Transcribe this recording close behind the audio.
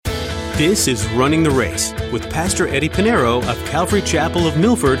This is Running the Race with Pastor Eddie Pinero of Calvary Chapel of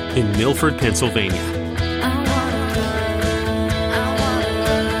Milford in Milford, Pennsylvania.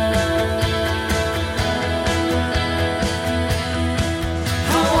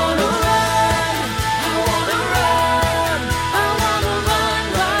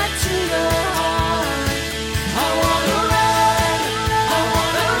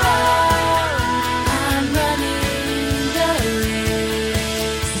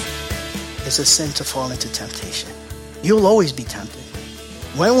 It's a sin to fall into temptation. You'll always be tempted.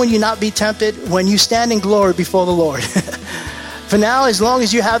 When will you not be tempted? When you stand in glory before the Lord. For now, as long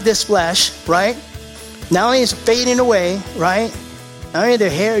as you have this flesh, right? Not only is it fading away, right? Not only the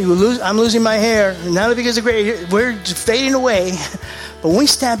hair, I'm losing my hair. Not because of gray, we're just fading away. But when we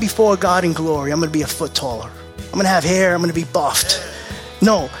stand before God in glory, I'm going to be a foot taller. I'm going to have hair. I'm going to be buffed.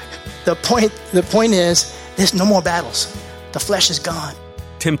 No, the point is, there's no more battles. The flesh is gone.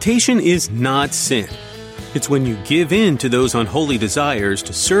 Temptation is not sin. It's when you give in to those unholy desires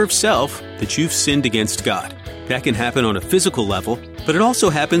to serve self that you've sinned against God. That can happen on a physical level, but it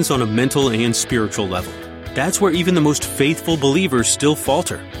also happens on a mental and spiritual level. That's where even the most faithful believers still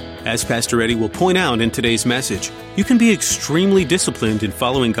falter. As Pastor Eddie will point out in today's message, you can be extremely disciplined in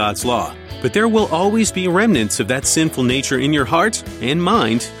following God's law, but there will always be remnants of that sinful nature in your heart and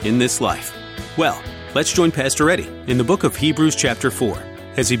mind in this life. Well, let's join Pastor Eddie in the book of Hebrews chapter 4.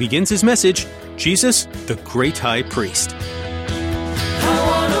 As he begins his message, Jesus, the Great High Priest.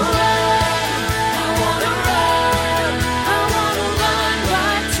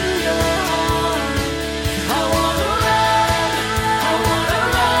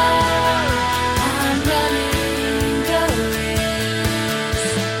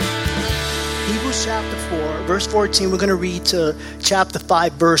 Hebrews chapter 4, verse 14, we're going to read to chapter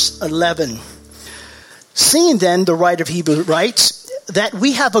 5, verse 11. Seeing then, the writer of Hebrews writes, that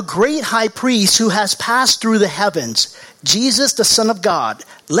we have a great high priest who has passed through the heavens, Jesus, the Son of God.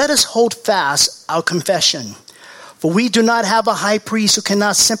 Let us hold fast our confession. For we do not have a high priest who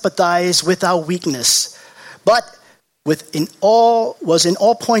cannot sympathize with our weakness, but was in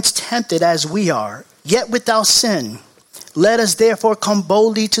all points tempted as we are, yet without sin. Let us therefore come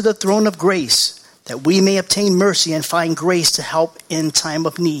boldly to the throne of grace, that we may obtain mercy and find grace to help in time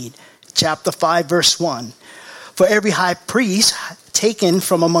of need. Chapter 5, verse 1. For every high priest taken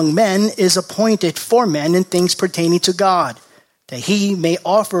from among men is appointed for men in things pertaining to God, that he may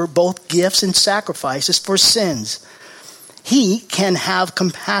offer both gifts and sacrifices for sins. He can have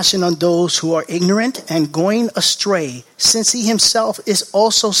compassion on those who are ignorant and going astray, since he himself is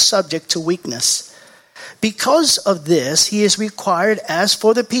also subject to weakness. Because of this, he is required, as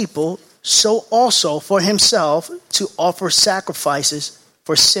for the people, so also for himself, to offer sacrifices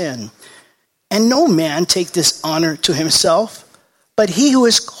for sin. And no man take this honor to himself, but he who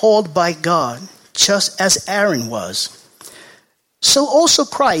is called by God, just as Aaron was. So also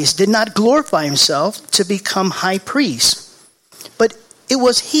Christ did not glorify himself to become high priest, but it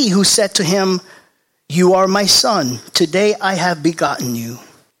was he who said to him, "You are my son, today I have begotten you."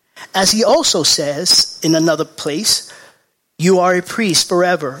 As he also says in another place, "You are a priest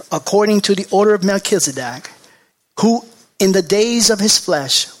forever, according to the order of Melchizedek, who in the days of his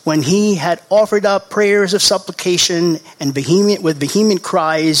flesh, when he had offered up prayers of supplication and with vehement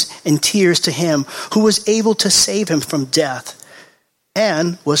cries and tears to him who was able to save him from death,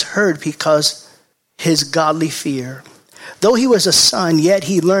 and was heard because his godly fear. Though he was a son, yet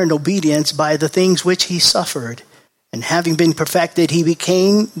he learned obedience by the things which he suffered. And having been perfected, he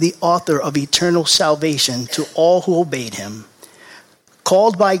became the author of eternal salvation to all who obeyed him.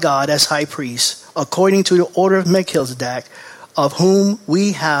 Called by God as high priest, according to the order of Melchizedek, of whom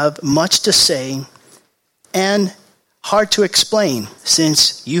we have much to say and hard to explain,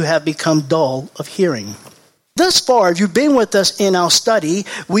 since you have become dull of hearing." Thus far, if you've been with us in our study,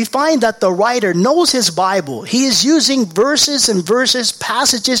 we find that the writer knows his Bible. He is using verses,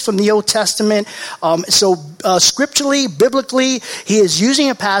 passages from the Old Testament. Scripturally, biblically, he is using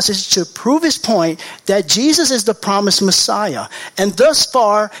a passage to prove his point that Jesus is the promised Messiah. And thus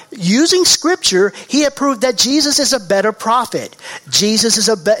far, using Scripture, he had proved that Jesus is a better prophet. Jesus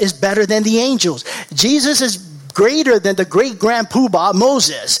is better than the angels. Jesus is greater than the great-grand poobah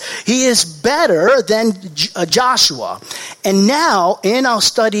Moses. He is better than Joshua. And now, in our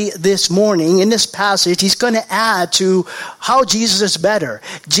study this morning, in this passage, he's going to add to how Jesus is better.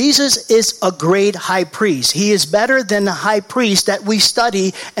 Jesus is a great high priest. He is better than the high priest that we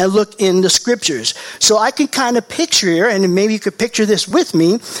study and look in the scriptures. So I can kind of picture, and maybe you could picture this with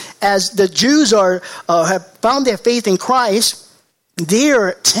me, as the Jews have found their faith in Christ, they're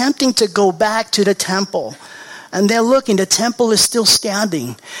attempting to go back to the temple. And they're looking, the temple is still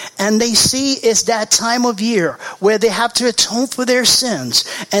standing. And they see it's that time of year where they have to atone for their sins.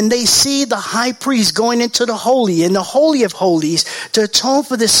 And they see the high priest going into the holy, in the Holy of Holies, to atone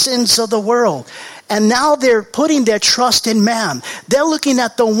for the sins of the world. And now they're putting their trust in man. They're looking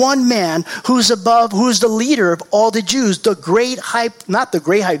at the one man who's above, who's the leader of all the Jews, the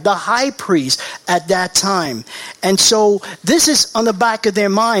high priest at that time. And so this is on the back of their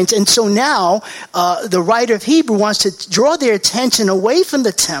minds. And so now the writer of Hebrew wants to draw their attention away from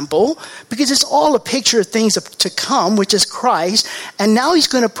the temple, because it's all a picture of things to come, which is Christ. And now he's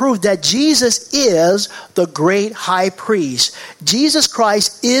going to prove that Jesus is the great high priest. Jesus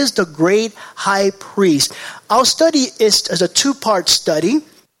Christ is the great high priest. Our study is as a two-part study.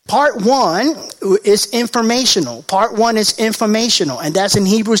 Part 1 is informational. Part 1 is informational, and that's in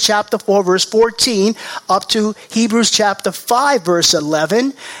Hebrews chapter 4, verse 14, up to Hebrews chapter 5, verse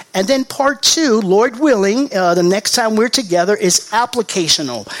 11. And then part 2, Lord willing, the next time we're together, is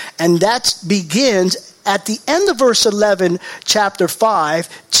applicational. And that begins at the end of verse 11, chapter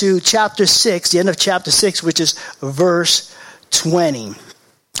 5, to chapter 6, the end of chapter 6, which is verse 20.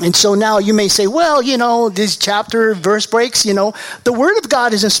 And so now you may say, well, these chapter verse breaks, the word of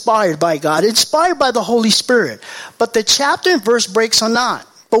God is inspired by God, inspired by the Holy Spirit. But the chapter and verse breaks are not.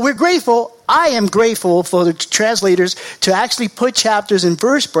 But we're grateful. I am grateful for the translators to actually put chapters and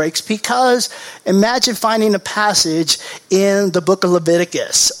verse breaks, because imagine finding a passage in the book of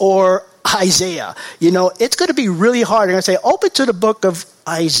Leviticus or Isaiah. It's going to be really hard. I'm going to say, open to the book of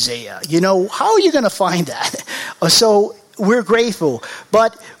Isaiah. How are you going to find that? So we're grateful,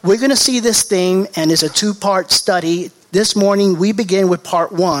 but we're going to see this thing, and it's a two-part study. This morning, we begin with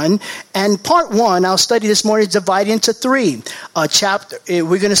part 1, and part 1, our study this morning is divided into 3.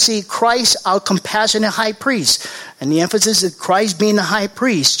 We're going to see Christ, our compassionate high priest, and the emphasis is Christ being the high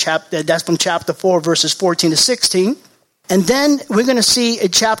priest. That's from chapter 4, verses 14 to 16. And then we're going to see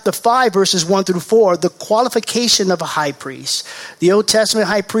in chapter 5, verses 1 through 4, the qualification of a high priest. The Old Testament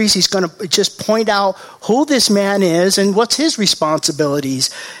high priest, he's going to just point out who this man is and what's his responsibilities.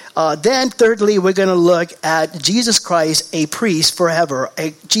 Then thirdly, we're going to look at Jesus Christ, a priest forever.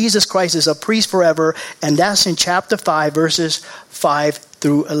 Jesus Christ is a priest forever, and that's in chapter 5, verses 5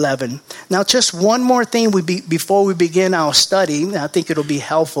 through 11. Now, just one more thing before we begin our study, and I think it'll be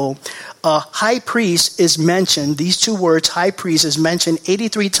helpful. High priest is mentioned, these two words, high priest, is mentioned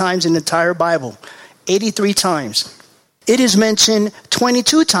 83 times in the entire Bible. 83 times. It is mentioned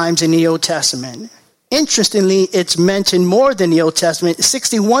 22 times in the Old Testament. Interestingly, it's mentioned more than the Old Testament,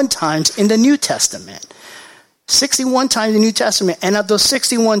 61 times in the New Testament. 61 times in the New Testament. And of those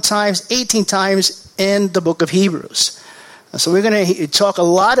 61 times, 18 times in the book of Hebrews. So we're going to talk a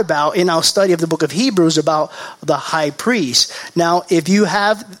lot about, in our study of the book of Hebrews, about the high priest. Now, if you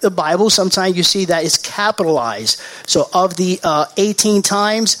have the Bible, sometimes you see that it's capitalized. So of the 18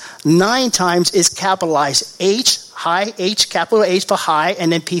 times, 9 times is capitalized. H, capital H for high,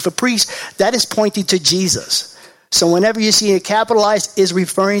 and then P for priest. That is pointing to Jesus. So whenever you see it capitalized, is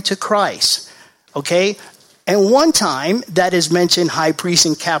referring to Christ. Okay? And one time that is mentioned high priest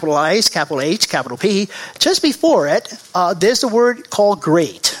in capitalized, capital H, capital P. Just before it, there's the word called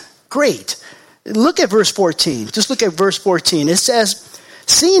great. Great. Look at verse 14. Just look at verse 14. It says,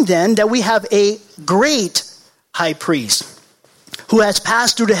 seeing then that we have a great high priest who has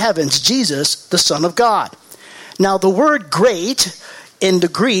passed through the heavens, Jesus, the Son of God. Now, the word great in the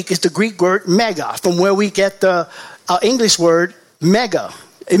Greek is the Greek word mega, from where we get the English word mega.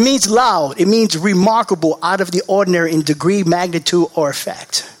 It means loud. It means remarkable, out of the ordinary in degree, magnitude, or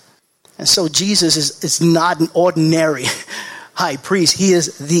effect. And so Jesus is not an ordinary high priest. He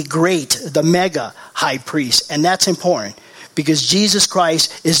is the great, the mega high priest. And that's important, because Jesus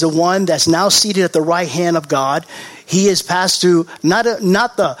Christ is the one that's now seated at the right hand of God. He has passed through not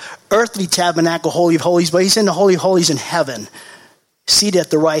the earthly tabernacle, Holy of Holies, but he's in the Holy of Holies in heaven, seated at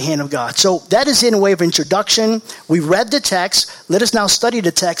the right hand of God. So that is in a way of introduction. We read the text. Let us now study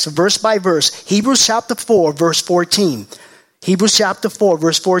the text verse by verse. Hebrews chapter 4, verse 14. Hebrews chapter 4,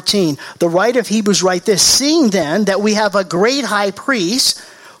 verse 14. The writer of Hebrews writes this, seeing then that we have a great high priest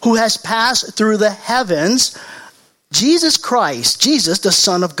who has passed through the heavens, Jesus Christ, Jesus, the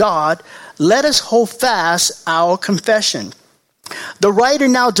Son of God, let us hold fast our confession. The writer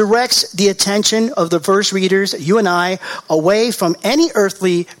now directs the attention of the verse readers, you and I, away from any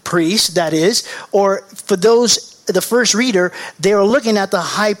earthly priest, that is, or for those, the first reader, they are looking at the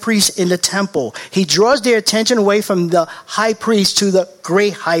high priest in the temple. He draws their attention away from the high priest to the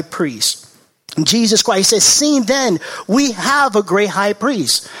great high priest. Jesus Christ says, seeing then we have a great high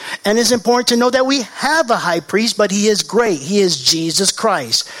priest. And it's important to know that we have a high priest, but he is great. He is Jesus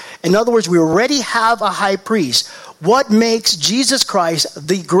Christ. In other words, we already have a high priest. What makes Jesus Christ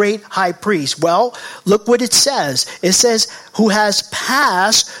the great high priest? Well, look what it says. It says, who has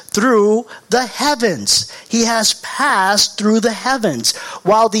passed through the heavens. He has passed through the heavens.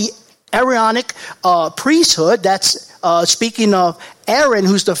 While the Aaronic priesthood, that's speaking of Aaron,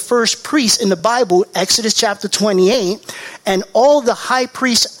 who's the first priest in the Bible, Exodus chapter 28, and all the high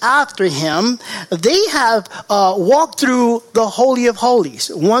priests after him, they have walked through the Holy of Holies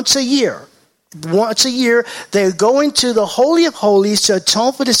once a year. Once a year, they go into the Holy of Holies to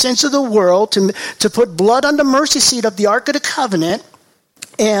atone for the sins of the world, to put blood on the mercy seat of the Ark of the Covenant,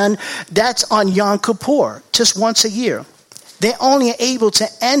 and that's on Yom Kippur, just once a year. They're only able to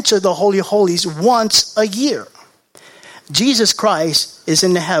enter the Holy of Holies once a year. Jesus Christ is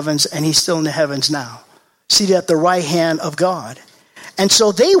in the heavens, and he's still in the heavens now, seated at the right hand of God. And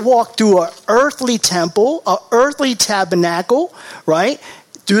so they walk through an earthly temple, an earthly tabernacle, right,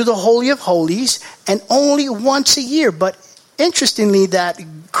 through the Holy of Holies, and only once a year. But interestingly, that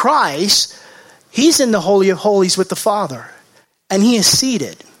Christ, he's in the Holy of Holies with the Father, and he is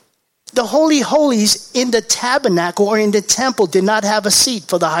seated. The Holy Holies in the tabernacle or in the temple did not have a seat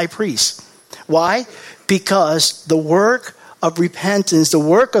for the high priest. Why? Because the work of repentance, the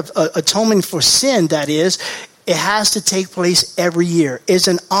work of atonement for sin, that is, it has to take place every year. It's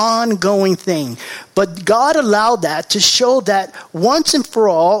an ongoing thing. But God allowed that to show that once and for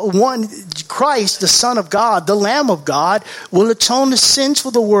all, Christ, the Son of God, the Lamb of God, will atone the sins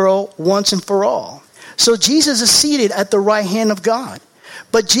for the world once and for all. So Jesus is seated at the right hand of God.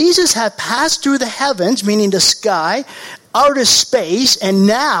 But Jesus had passed through the heavens, meaning the sky, outer space, and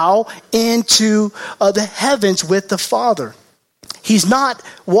now into the heavens with the Father. He's not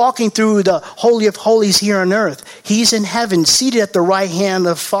walking through the Holy of Holies here on earth. He's in heaven, seated at the right hand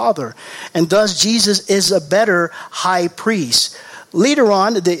of the Father. And thus Jesus is a better high priest. Later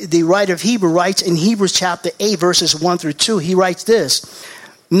on, the writer of Hebrews writes in Hebrews chapter 8, verses 1 through 2, he writes this.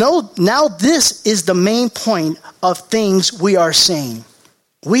 Now this is the main point of things we are saying.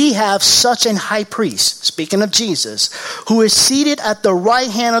 We have such an high priest, speaking of Jesus, who is seated at the right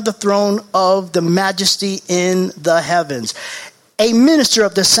hand of the throne of the majesty in the heavens, a minister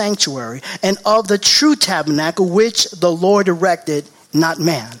of the sanctuary and of the true tabernacle which the Lord erected, not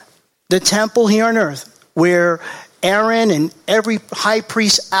man. The temple here on earth, where Aaron and every high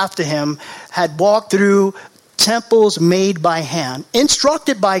priest after him had walked through temples made by hand,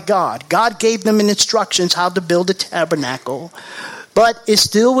 instructed by God. God gave them instructions how to build a tabernacle. But it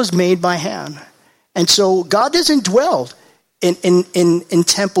still was made by hand. And so God doesn't dwell in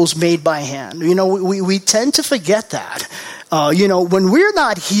temples made by hand. You know, we tend to forget that. When we're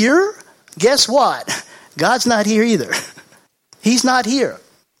not here, guess what? God's not here either. He's not here.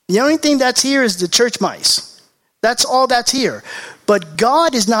 The only thing that's here is the church mice. That's all that's here. But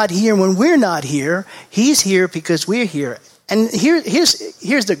God is not here when we're not here. He's here because we're here. And here's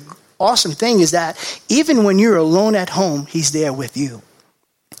the awesome thing is that even when you're alone at home, he's there with you.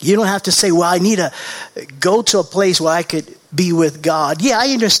 You don't have to say, well, I need to go to a place where I could be with God. Yeah, I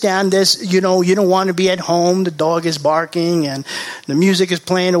understand this. You don't want to be at home. The dog is barking and the music is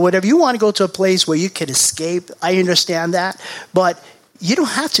playing or whatever. You want to go to a place where you can escape. I understand that. But you don't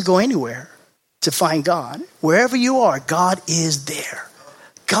have to go anywhere to find God. Wherever you are, God is there.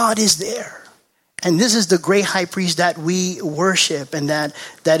 God is there. And this is the great high priest that we worship, and that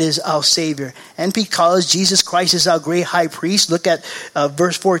is our Savior. And because Jesus Christ is our great high priest, look at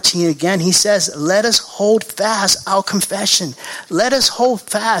verse 14 again. He says, let us hold fast our confession. Let us hold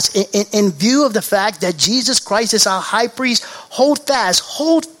fast in view of the fact that Jesus Christ is our high priest. Hold fast,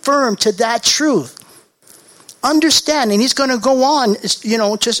 hold firm to that truth. Understand, and he's going to go on,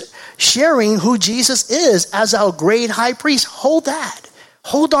 just sharing who Jesus is as our great high priest. Hold that.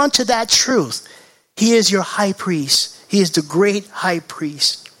 Hold on to that truth. He is your high priest. He is the great high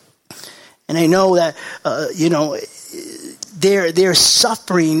priest. And I know that, their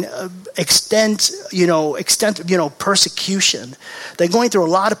suffering extends persecution. They're going through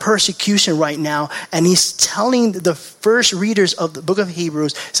a lot of persecution right now. And he's telling the first readers of the book of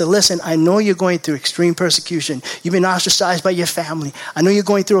Hebrews, so listen, I know you're going through extreme persecution. You've been ostracized by your family. I know you're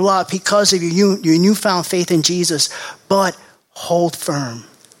going through a lot because of your newfound faith in Jesus. But hold firm.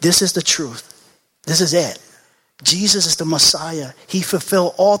 This is the truth. This is it. Jesus is the Messiah. He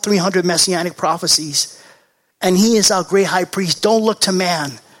fulfilled all 300 messianic prophecies. And he is our great high priest. Don't look to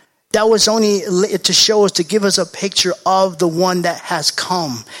man. That was only to show us, to give us a picture of the one that has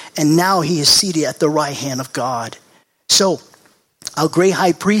come. And now he is seated at the right hand of God. So Our great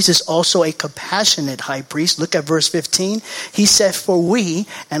high priest is also a compassionate high priest. Look at verse 15. He said, for we,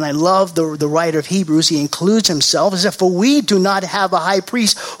 and I love the writer of Hebrews, he includes himself. He said, for we do not have a high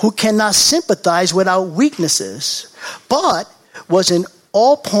priest who cannot sympathize with our weaknesses, but was in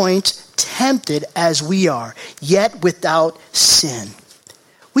all points tempted as we are, yet without sin.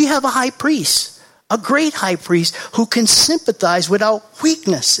 We have a high priest, a great high priest who can sympathize with our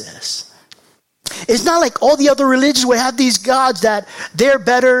weaknesses. It's not like all the other religions would have these gods that they're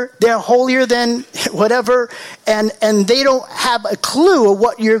better, they're holier than whatever, and they don't have a clue of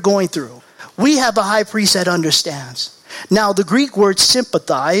what you're going through. We have a high priest that understands. Now, the Greek word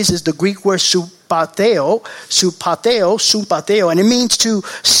sympathize is the Greek word sympatheo, and it means to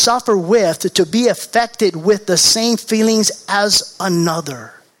suffer with, to be affected with the same feelings as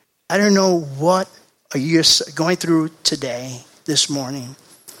another. I don't know what you're going through today, this morning.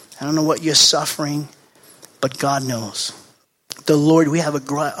 I don't know what you're suffering, but God knows. The Lord, we have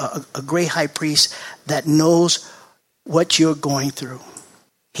a great high priest that knows what you're going through.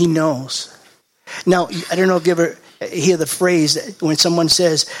 He knows. Now, I don't know if you ever hear the phrase when someone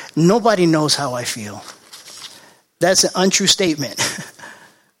says, nobody knows how I feel. That's an untrue statement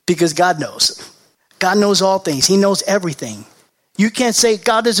because God knows. God knows all things. He knows everything. You can't say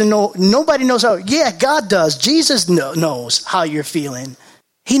God doesn't know. Nobody knows how. Yeah, God does. Jesus knows how you're feeling.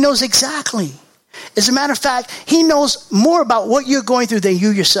 He knows exactly. As a matter of fact, he knows more about what you're going through than you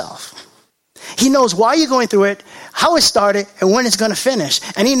yourself. He knows why you're going through it, how it started, and when it's going to finish.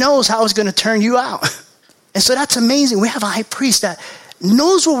 And he knows how it's going to turn you out. And so that's amazing. We have a high priest that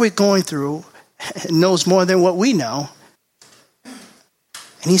knows what we're going through, knows more than what we know.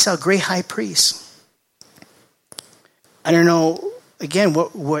 And he's our great high priest. I don't know. Again,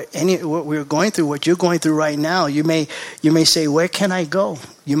 what we're going through, what you're going through right now, you may say, where can I go?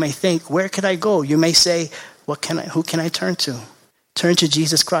 You may think, where can I go? You may say, who can I turn to? Turn to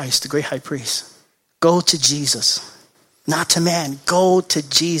Jesus Christ, the great high priest. Go to Jesus, not to man. Go to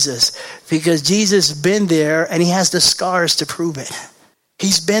Jesus, because Jesus has been there and he has the scars to prove it.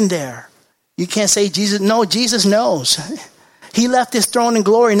 He's been there. You can't say Jesus. No, Jesus knows. He left his throne in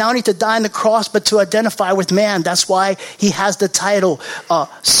glory, not only to die on the cross, but to identify with man. That's why he has the title,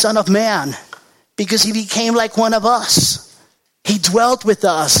 Son of Man, because he became like one of us. He dwelt with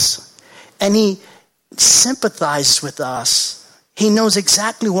us, and he sympathizes with us. He knows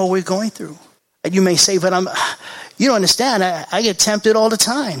exactly what we're going through. And you may say, but you don't understand. I get tempted all the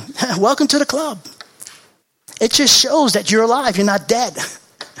time. Welcome to the club. It just shows that you're alive. You're not dead.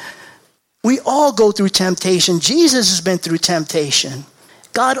 We all go through temptation. Jesus has been through temptation.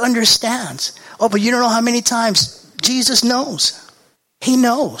 God understands. Oh, but you don't know how many times. Jesus knows. He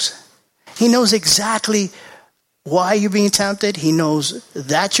knows. He knows exactly why you're being tempted. He knows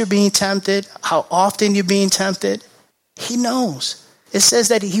that you're being tempted, how often you're being tempted. He knows. It says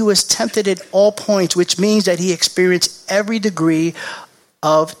that he was tempted at all points, which means that he experienced every degree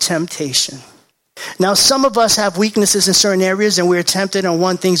of temptation. Now, some of us have weaknesses in certain areas and we're tempted on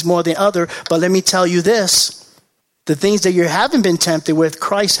one thing more than other. But let me tell you this. The things that you haven't been tempted with,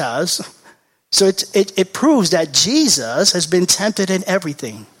 Christ has. So it proves that Jesus has been tempted in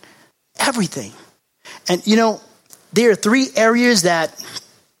everything. Everything. And, there are three areas that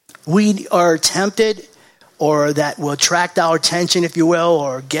we are tempted or that will attract our attention, if you will,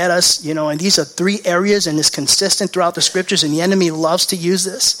 or get us, and these are three areas, and it's consistent throughout the scriptures, and the enemy loves to use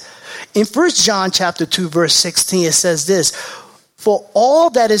this. In 1 John chapter 2, verse 16, it says this, for all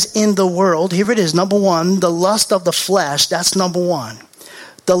that is in the world, here it is, number one, the lust of the flesh, that's number one.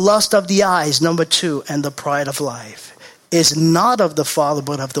 The lust of the eyes, number two, and the pride of life is not of the Father,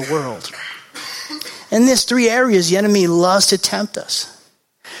 but of the world. In these three areas, the enemy loves to tempt us.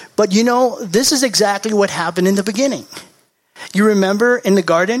 But this is exactly what happened in the beginning. You remember in the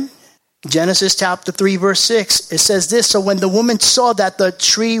garden, Genesis chapter 3, verse 6, it says this, so when the woman saw that the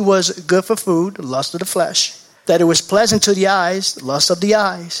tree was good for food, lust of the flesh, that it was pleasant to the eyes, lust of the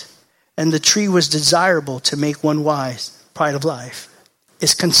eyes, and the tree was desirable to make one wise, pride of life.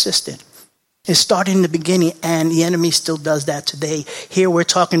 It's consistent. It started in the beginning, and the enemy still does that today. Here we're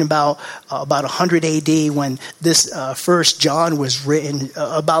talking about 100 AD when this 1 John was written,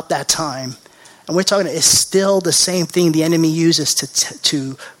 about that time. And we're talking, it's still the same thing the enemy uses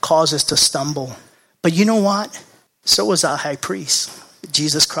to cause us to stumble. But you know what? So was our high priest,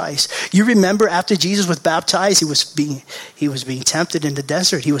 Jesus Christ. You remember after Jesus was baptized, he was being tempted in the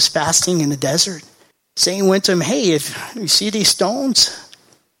desert. He was fasting in the desert. Satan went to him, hey, if you see these stones,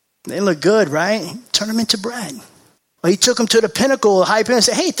 they look good, right? Turn them into bread. Well, he took him to the pinnacle, the high pinnacle, and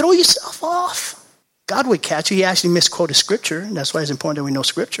said, hey, throw yourself off. God would catch you. He actually misquoted scripture. And that's why it's important that we know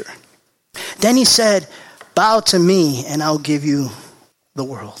scripture. Then he said, Bow to me and I'll give you the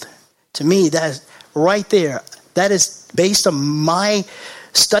world. To me, that's right there. That is based on my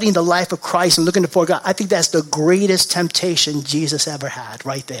studying the life of Christ and looking before God. I think that's the greatest temptation Jesus ever had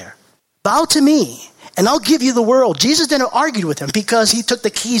right there. Bow to me and I'll give you the world. Jesus didn't argue with him because he took the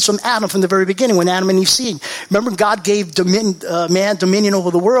keys from Adam from the very beginning when Adam and Eve sinned. Remember, God gave man dominion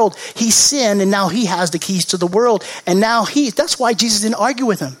over the world. He sinned and now he has the keys to the world. And now that's why Jesus didn't argue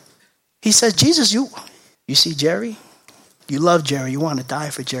with him. He says, Jesus, you see Jerry? You love Jerry. You want to die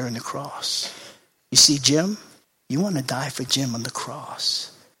for Jerry on the cross. You see Jim? You want to die for Jim on the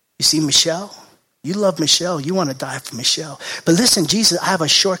cross. You see Michelle? You love Michelle. You want to die for Michelle. But listen, Jesus, I have a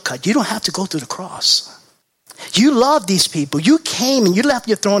shortcut. You don't have to go through the cross. You love these people. You came and you left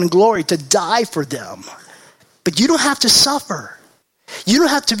your throne in glory to die for them. But you don't have to suffer. You don't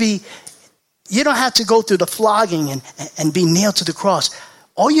have to go through the flogging and be nailed to the cross.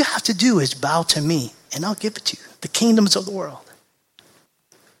 All you have to do is bow to me and I'll give it to you. The kingdoms of the world.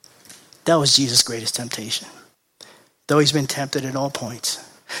 That was Jesus' greatest temptation. Though he's been tempted at all points.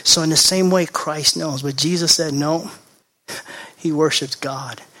 So in the same way, Christ knows. But Jesus said no. He worshiped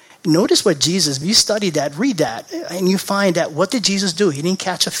God. Notice what Jesus, if you study that, read that, and you find that what did Jesus do? He didn't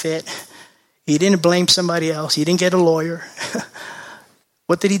catch a fit. He didn't blame somebody else. He didn't get a lawyer.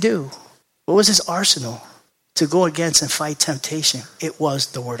 What did he do? What was his arsenal to go against and fight temptation? It was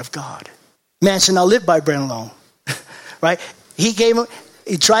the word of God. Man shall not live by bread alone. Right? He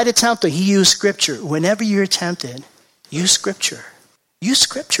tried to tempt him. He used scripture. Whenever you're tempted, use scripture. Use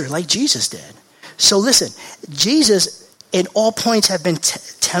scripture like Jesus did. So listen, Jesus in all points have been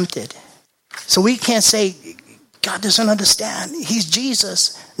tempted. So we can't say God doesn't understand. He's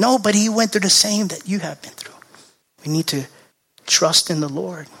Jesus. No, but he went through the same that you have been through. We need to trust in the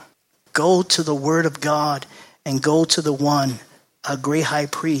Lord. Go to the word of God and go to the one, a great high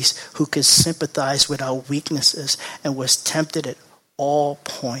priest who could sympathize with our weaknesses and was tempted at all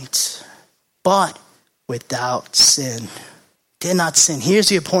points, but without sin. Did not sin. Here's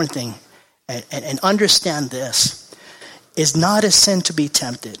the important thing, and understand this. It's not a sin to be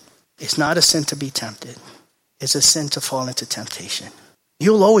tempted. It's not a sin to be tempted. It's a sin to fall into temptation.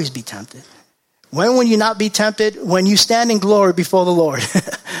 You'll always be tempted. When will you not be tempted? When you stand in glory before the Lord.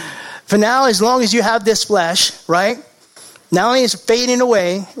 For now, as long as you have this flesh, right? Not only is it fading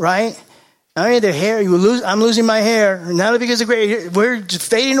away, right? Not only the hair, I'm losing my hair. Not because of gray, we're just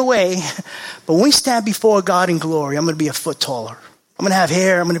fading away. But when we stand before God in glory, I'm going to be a foot taller. I'm going to have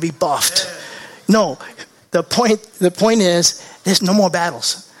hair. I'm going to be buffed. No, the point is, there's no more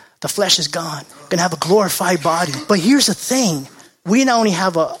battles. The flesh is gone. We're going to have a glorified body. But here's the thing. We not only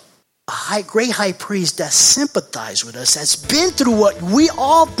have a great high priest that sympathizes with us, that's been through what we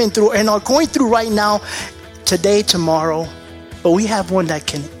all been through and are going through right now, today, tomorrow, but we have one that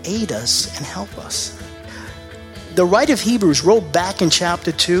can aid us and help us. The writer of Hebrews wrote back in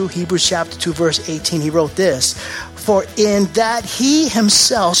chapter 2, Hebrews chapter 2, verse 18, he wrote this, for in that he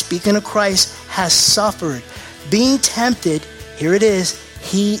himself, speaking of Christ, has suffered, being tempted, here it is,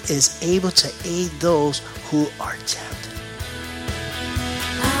 he is able to aid those who are tempted.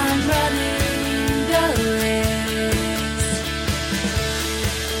 I'm running the race.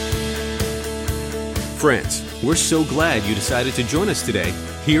 Friends, we're so glad you decided to join us today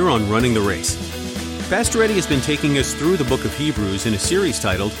here on Running the Race. Pastor Eddie has been taking us through the book of Hebrews in a series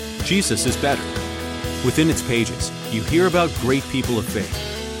titled, Jesus is Better. Within its pages, you hear about great people of faith.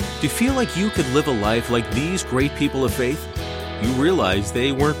 Do you feel like you could live a life like these great people of faith? You realize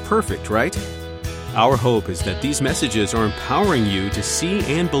they weren't perfect, right? Our hope is that these messages are empowering you to see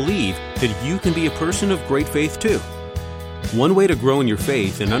and believe that you can be a person of great faith too. One way to grow in your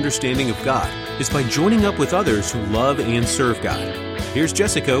faith and understanding of God is by joining up with others who love and serve God. Here's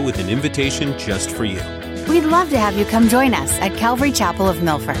Jessica with an invitation just for you. We'd love to have you come join us at Calvary Chapel of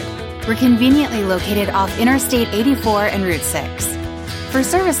Milford. We're conveniently located off Interstate 84 and Route 6. For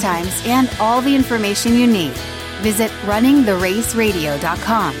service times and all the information you need, visit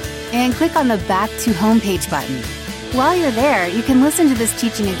runningtheraceradio.com and click on the Back to Homepage button. While you're there, you can listen to this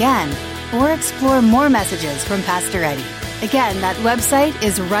teaching again or explore more messages from Pastor Eddie. Again, that website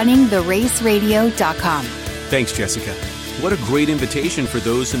is runningtheraceradio.com. Thanks, Jessica. What a great invitation for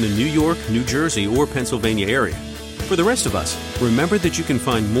those in the New York, New Jersey, or Pennsylvania area. For the rest of us, remember that you can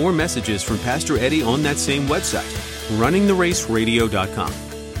find more messages from Pastor Eddie on that same website, runningtheraceradio.com.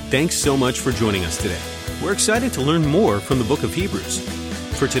 Thanks so much for joining us today. We're excited to learn more from the book of Hebrews.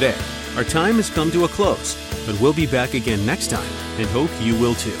 For today, our time has come to a close, but we'll be back again next time and hope you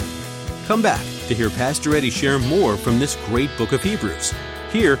will too. Come back to hear Pastor Eddie share more from this great book of Hebrews,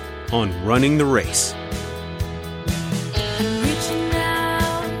 here on Running the Race.